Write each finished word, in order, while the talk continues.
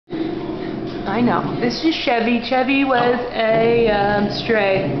I know. This is Chevy. Chevy was a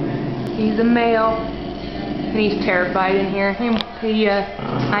stray. He's a male. And he's terrified in here.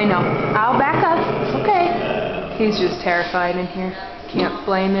 I know. I'll back up. It's okay. He's just terrified in here. Can't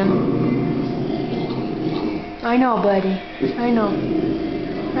blame him. I know, buddy. I know.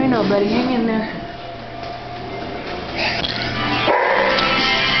 I know, buddy. Hang in there.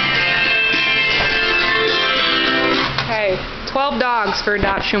 Okay, 12 dogs for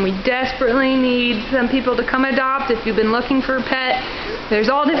adoption. We desperately need some people to come adopt. If you've been looking for a pet, there's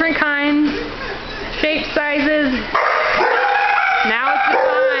all different kinds, shapes, sizes. Now it's the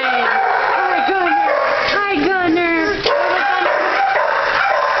time. Hi, Gunner. Hi, Gunner.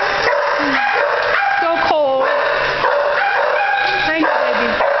 So cold. Thanks, baby.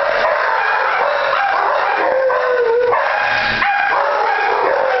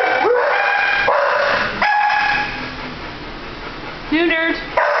 Neutered.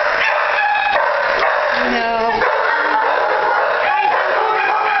 I know.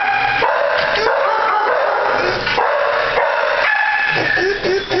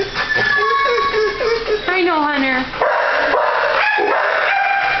 I know, Hunter.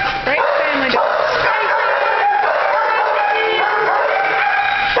 Great family dog.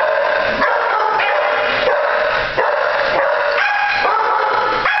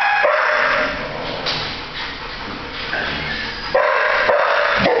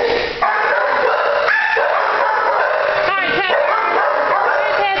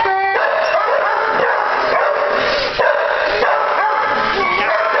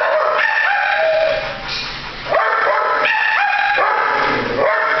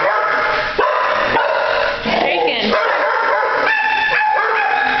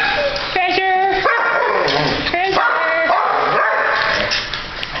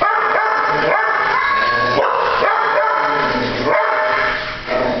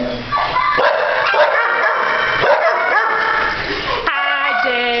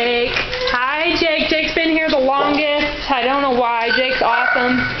 I don't know why. Jake's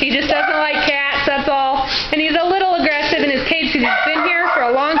awesome. He just doesn't like cats, that's all. And he's a little aggressive in his cage because he's been here for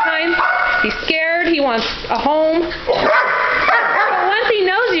a long time. He's scared. He wants a home. But once he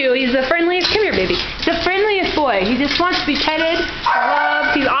knows you, he's the friendliest. Come here, baby. He's the friendliest boy. He just wants to be petted,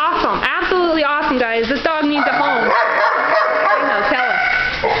 loved. He's awesome. Absolutely awesome, guys. This dog needs a home. I know, tell him.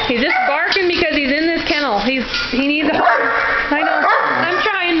 He's just barking because he's in this kennel. He needs a home. I know. I'm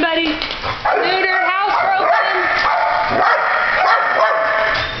trying, buddy. Neutered, house broken.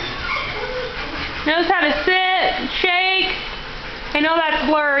 Knows how to sit, shake. I know that's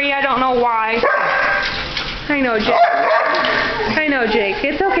blurry. I don't know why. I know, Jake. I know, Jake.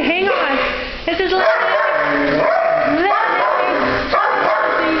 It's okay. Hang on. This is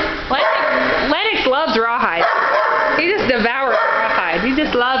Lennox loves rawhide. He just devours rawhide. He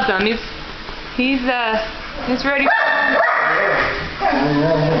just loves them. He's ready for them.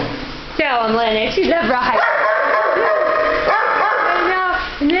 Tell him, Lennox. You love rawhide.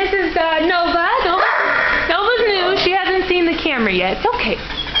 And this is Nova. Nova's new. She hasn't seen the camera yet. It's okay.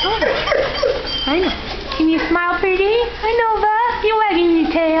 I know. Can you smile pretty? Hi, Nova. You wagging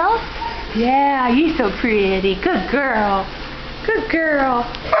your tail? Yeah, you're so pretty. Good girl. Good girl.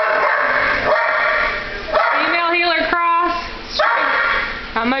 Female healer cross.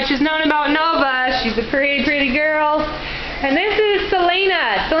 Not much is known about Nova. She's a pretty, pretty girl. And this is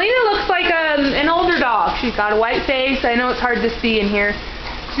Selena. Selena looks like an older dog. She's got a white face. I know it's hard to see in here.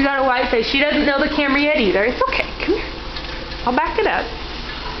 She's got a white face. She doesn't know the camera yet either. It's okay. Come here. I'll back it up.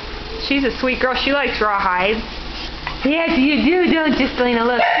 She's a sweet girl. She likes rawhide. Yes, you do, don't you, Selena?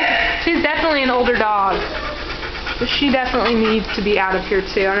 Look. She's definitely an older dog. But she definitely needs to be out of here,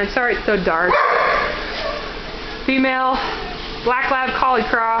 too. And I'm sorry it's so dark. Female black lab collie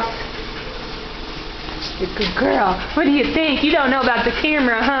cross. You're a good girl. What do you think? You don't know about the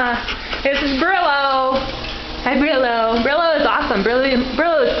camera, huh? This is Brillo. Hi, Brillo. Brillo is awesome.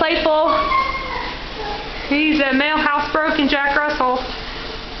 Brillo is playful. He's a male housebroken Jack Russell.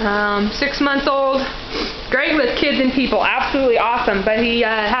 6 months old. Great with kids and people. Absolutely awesome. But he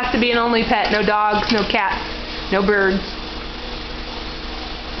has to be an only pet. No dogs, no cats, no birds.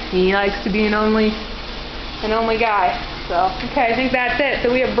 He likes to be an only guy. So, okay, I think that's it.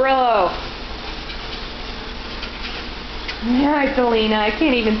 So we have Brillo. Hi, Selena. I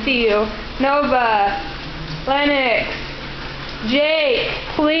can't even see you. Nova. Lennox. Jake.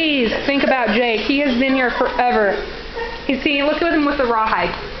 Please think about Jake. He has been here forever. Look at him with the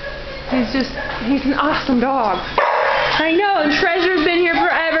rawhide. He's an awesome dog. I know, and Treasure's been here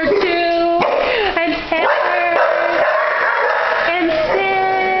forever too. And Heather. And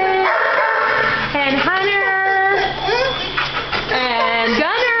Sid. And Hunter. And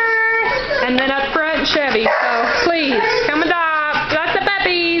Gunner. And and then up front Chevy. So please come adopt.